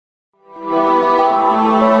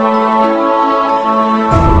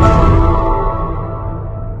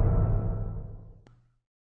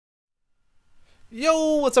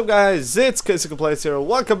what's up guys, it's KeisukeRS here.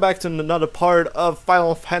 Welcome back to another part of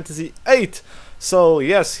Final Fantasy VIII. So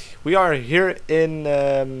yes, we are here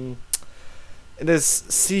in this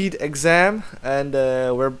seed exam, and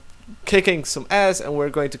we're kicking some ass, and we're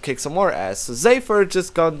going to kick some more ass. So Zephyr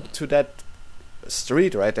just gone to that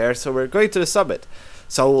street right there, so we're going to the summit.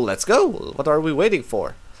 So let's go. What are we waiting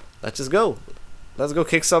for? Let's just go. Let's go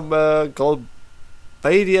kick some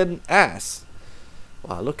Goldbadian ass.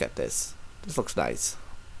 Wow, look at this. This looks nice.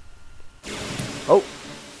 Oh.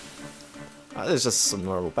 There's just some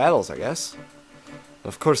normal battles, I guess.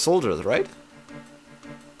 Of course, soldiers, right?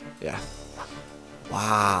 Yeah.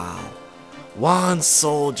 Wow. One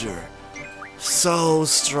soldier. So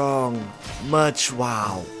strong. Much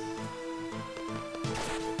wow.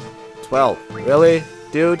 12. Really?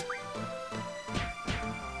 Dude?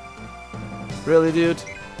 Really, dude?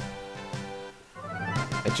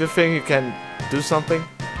 And you think you can do something?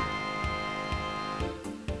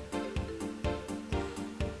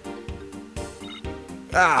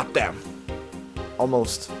 Ah, damn.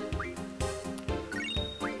 Almost.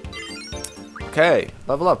 Okay,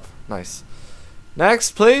 level up. Nice.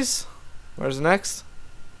 Next, please. Where's the next?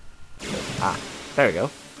 Ah, there we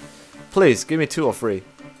go. Please, give me 2 or 3.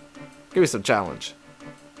 Give me some challenge.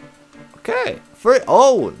 Okay, 3.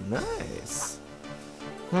 Oh, nice.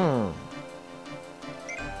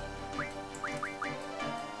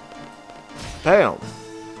 Damn.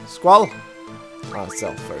 Squall. Oh,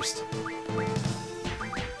 sell first.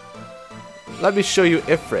 Let me show you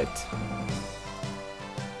Ifrit.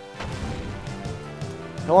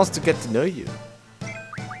 He wants to get to know you. There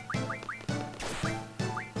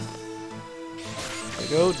we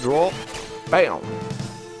go, draw. Bam!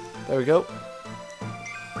 There we go.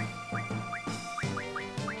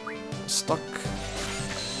 Stuck.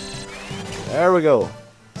 There we go.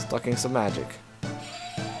 Stucking some magic.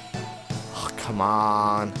 Oh, come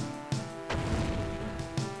on.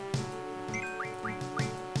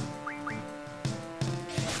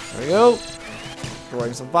 There we go.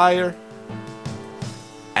 Throwing some fire.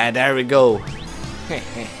 And there we go.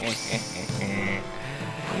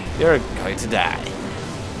 You're going to die.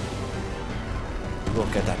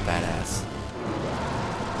 Look at that badass.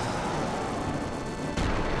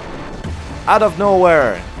 Out of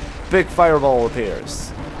nowhere, big fireball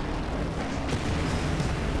appears.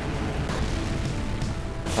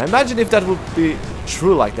 I imagine if that would be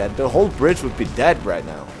true like that, the whole bridge would be dead right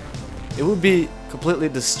now. It would be completely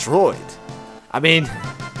destroyed. I mean,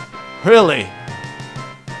 really?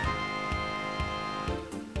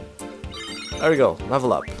 There we go,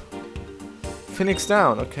 level up. Phoenix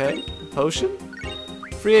down, okay. Potion.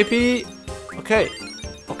 Free AP. Okay.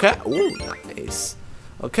 Okay. Ooh, nice.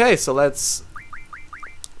 Okay, so let's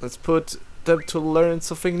put them to learn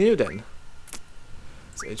something new then.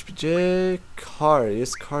 So HPJ card,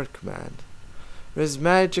 use card command. Raise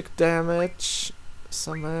magic damage.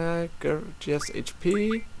 Some GS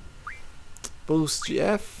HP. Boost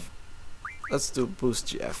GF. Let's do boost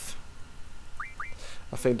GF.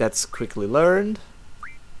 I think that's quickly learned.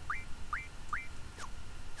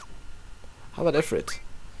 How about Ifrit?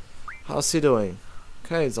 How's he doing?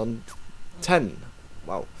 Okay, he's on 10.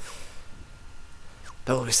 Wow.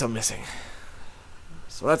 There will be some missing.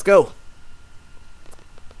 So let's go.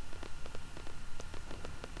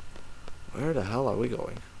 Where the hell are we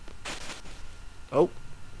going? Oh.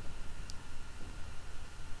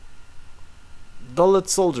 Dullet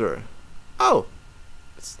Soldier. Oh.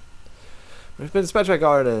 We've been dispatched by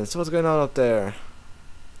Gardens. So what's going on up there?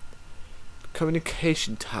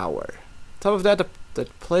 Communication tower. Top of that,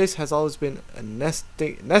 that place has always been a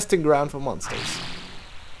nesting ground for monsters.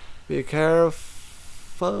 Be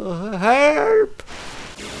careful. Help!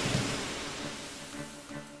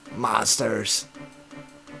 Monsters.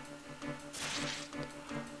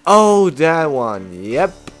 Oh, that one.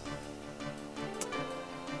 Yep.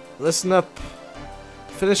 Listen up.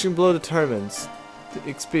 Finishing blow determines the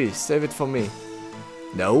XP. Save it for me.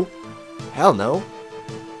 No. Hell no.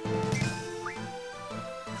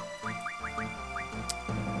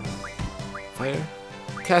 Fire.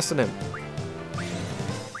 Cast on him.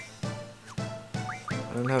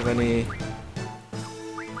 I don't have any.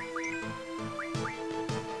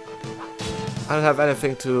 I don't have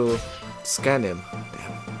anything to scan him.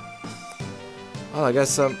 Damn. Well, I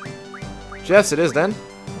guess yes, it is then.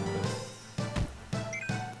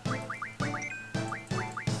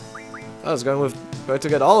 I was going to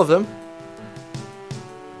get all of them.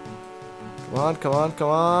 Come on, come on, come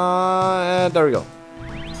on, and there we go.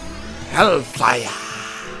 Hellfire!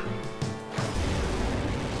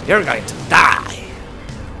 You're going to die!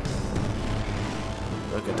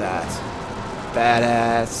 Look at that.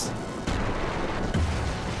 Badass.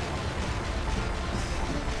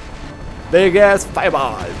 Big ass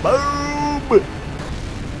fireball. Boom!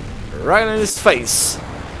 Right in his face.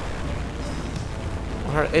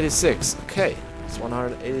 186. Okay. It's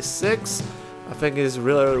 186. I think it's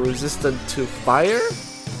really resistant to fire.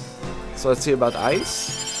 So let's see about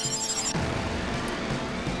ice.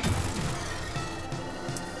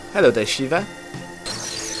 Hello there, Shiva.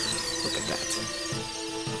 Look at that.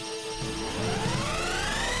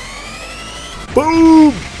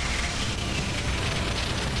 Boom!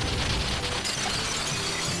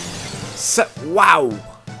 Wow!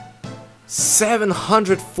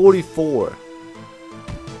 744.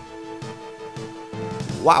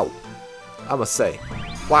 Wow. I must say.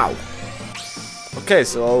 Wow. Okay,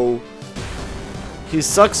 so he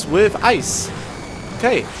sucks with ice.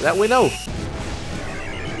 Okay, that we know.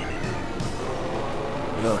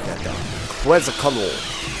 Look at that. Quetzalcoatl.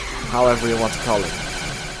 However you want to call it.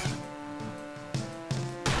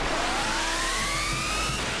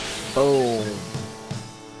 Boom.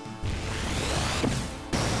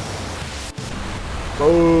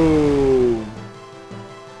 Boom.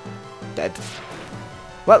 Dead.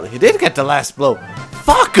 Well, he did get the last blow.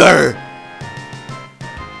 Fucker!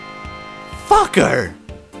 Fucker!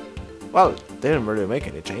 Well, they didn't really make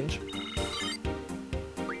any change.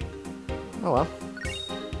 Oh well.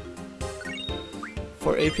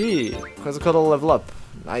 4 AP. Quetzalcoatl level up.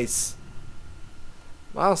 Nice.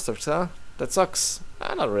 Monsters, huh? That sucks.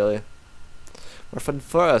 Not really. More fun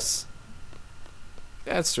for us.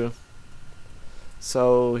 Yeah, it's true.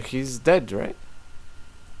 So, he's dead, right?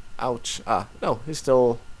 Ouch. Ah, no, he's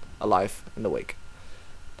still alive and awake.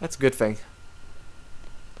 That's a good thing.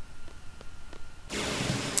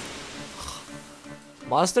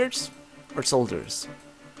 Monsters or soldiers?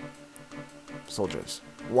 Soldiers.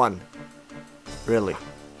 One. Really?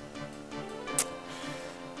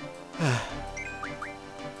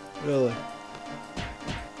 Really?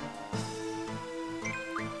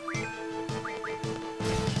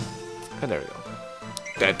 And there we go.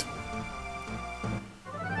 Dead.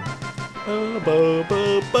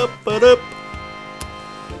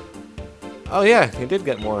 Oh yeah, he did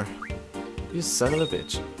get more. You son of a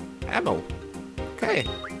bitch. Ammo. Okay.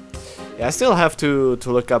 Yeah, I still have to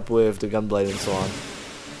look up with the gunblade and so on.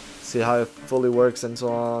 See how it fully works and so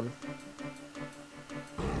on.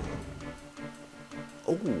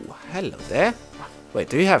 Oh, hello there. Wait,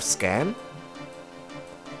 do you have scan?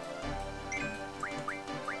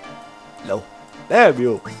 No. Damn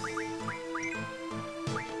you.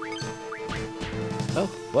 Oh,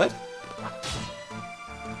 what?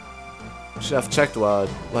 Should have checked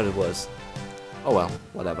what it was. Oh well,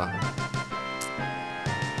 whatever.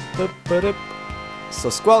 So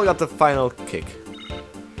Squall got the final kick.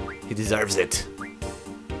 He deserves it.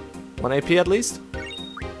 1 AP at least?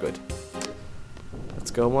 Good.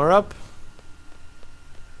 Let's go more up.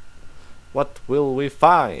 What will we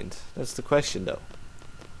find? That's the question though.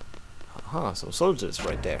 Aha, some soldiers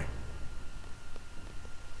right there.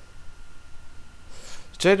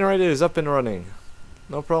 Generator is up and running.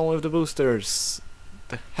 No problem with the boosters.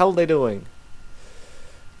 The hell they doing?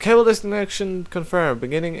 Cable disconnection confirmed.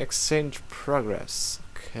 Beginning exchange progress.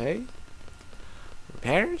 Okay.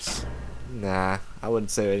 Repairs? Nah, I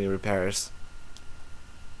wouldn't say any repairs.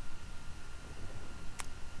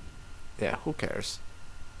 Yeah, who cares?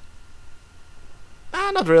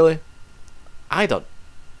 Ah, not really. I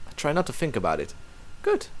try not to think about it.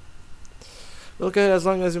 Good. Look at it, as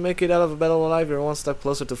long as you make it out of a battle alive, you're one step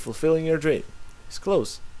closer to fulfilling your dream. It's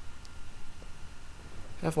close.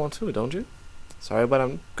 Have one too, don't you? Sorry, but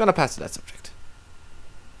I'm gonna pass to that subject.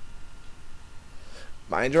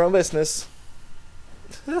 Mind your own business.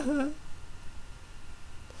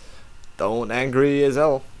 Don't angry as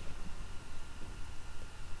hell.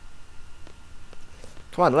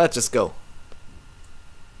 Come on, let's just go.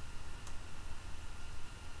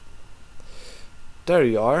 There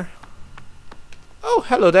you are. Oh,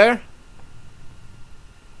 hello there.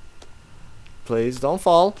 Please don't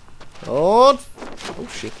fall. Oh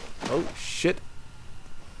shit. Oh shit.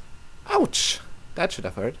 Ouch. That should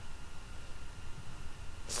have hurt.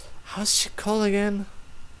 How's she called again?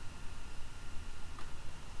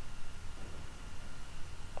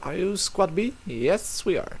 Are you Squad B? Yes,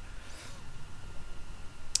 we are.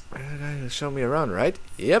 You're gonna show me around, right?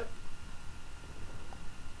 Yep.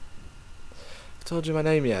 I've told you my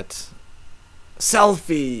name yet.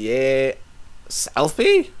 Selfie, yeah.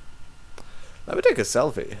 Selfie? Let me take a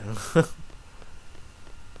selfie.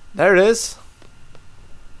 There it is.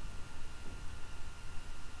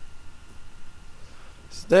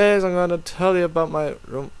 Today I'm gonna tell you about my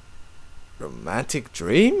romantic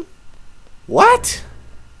dream? What?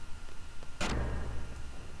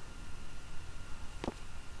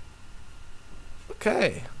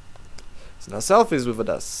 Okay. So now selfies with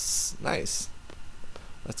us. Nice.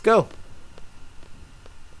 Let's go.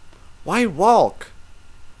 Why walk?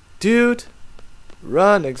 Dude.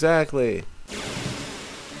 Run, exactly.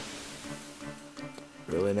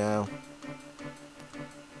 Really now?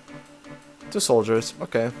 2 soldiers,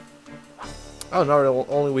 okay. Oh, no,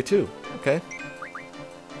 only we 2. Okay.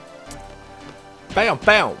 Bam,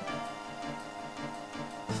 bam!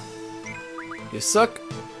 You suck.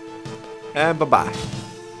 And bye-bye.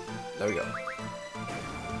 There we go.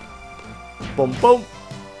 Boom, boom.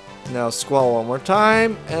 Now squall one more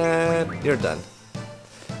time, and you're done.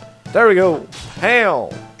 There we go.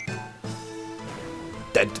 Hail.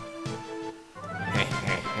 Dead.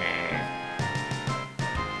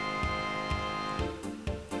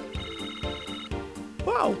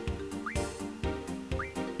 Wow.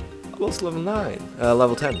 Almost level 9.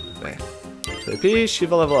 Level 10. Okay. AP,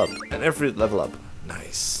 Shiva level up. And every level up.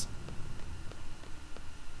 Nice.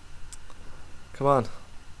 Come on.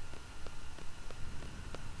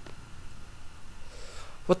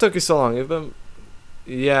 What took you so long? You've been...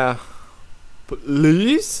 Yeah.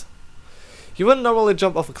 Please? You wouldn't normally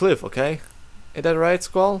jump off a cliff, okay? Ain't that right,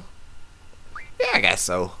 Squall? Yeah, I guess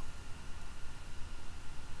so.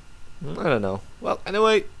 I don't know. Well,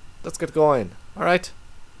 anyway, let's get going. Alright.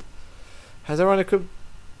 Has everyone equipped?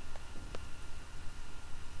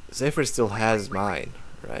 Zephyr still has mine,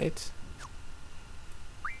 right?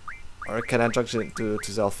 Or can I junction it to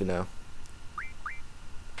Selfie now?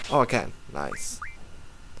 Oh, I can. Nice.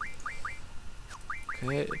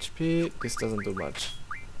 Okay, HP. This doesn't do much.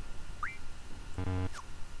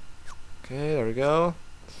 Okay, there we go.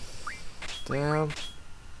 Damn.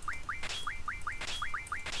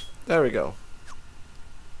 There we go.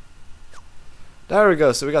 There we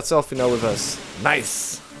go. So we got Selfie now with us.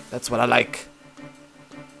 Nice. That's what I like.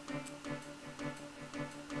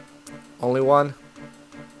 Only one.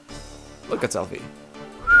 Look at Selfie.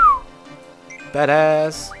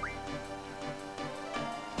 Badass.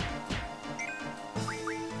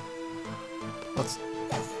 What's...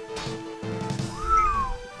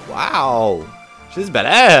 Wow. She's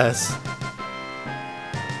badass.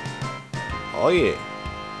 Oh yeah.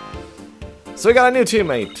 So we got a new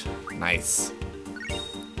teammate. Nice.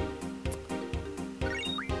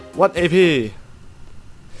 What AP?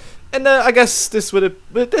 And I guess this would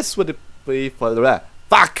be for the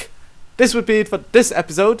fuck. This would be it for this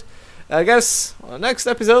episode. I guess next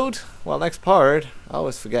episode, well, next part, I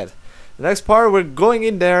always forget. The next part, we're going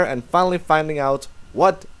in there and finally finding out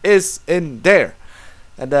what is in there.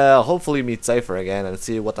 And hopefully meet Cypher again and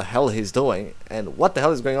see what the hell he's doing and what the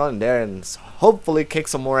hell is going on in there, and hopefully kick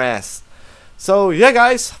some more ass. So yeah,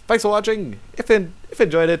 guys, thanks for watching. If you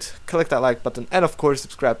enjoyed it, click that like button, and of course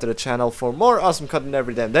subscribe to the channel for more awesome content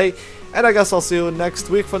every damn day. And I guess I'll see you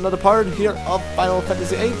next week for another part here of Final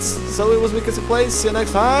Fantasy VIII. So it was me, KeisukeRS. See you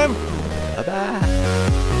next time. Bye bye.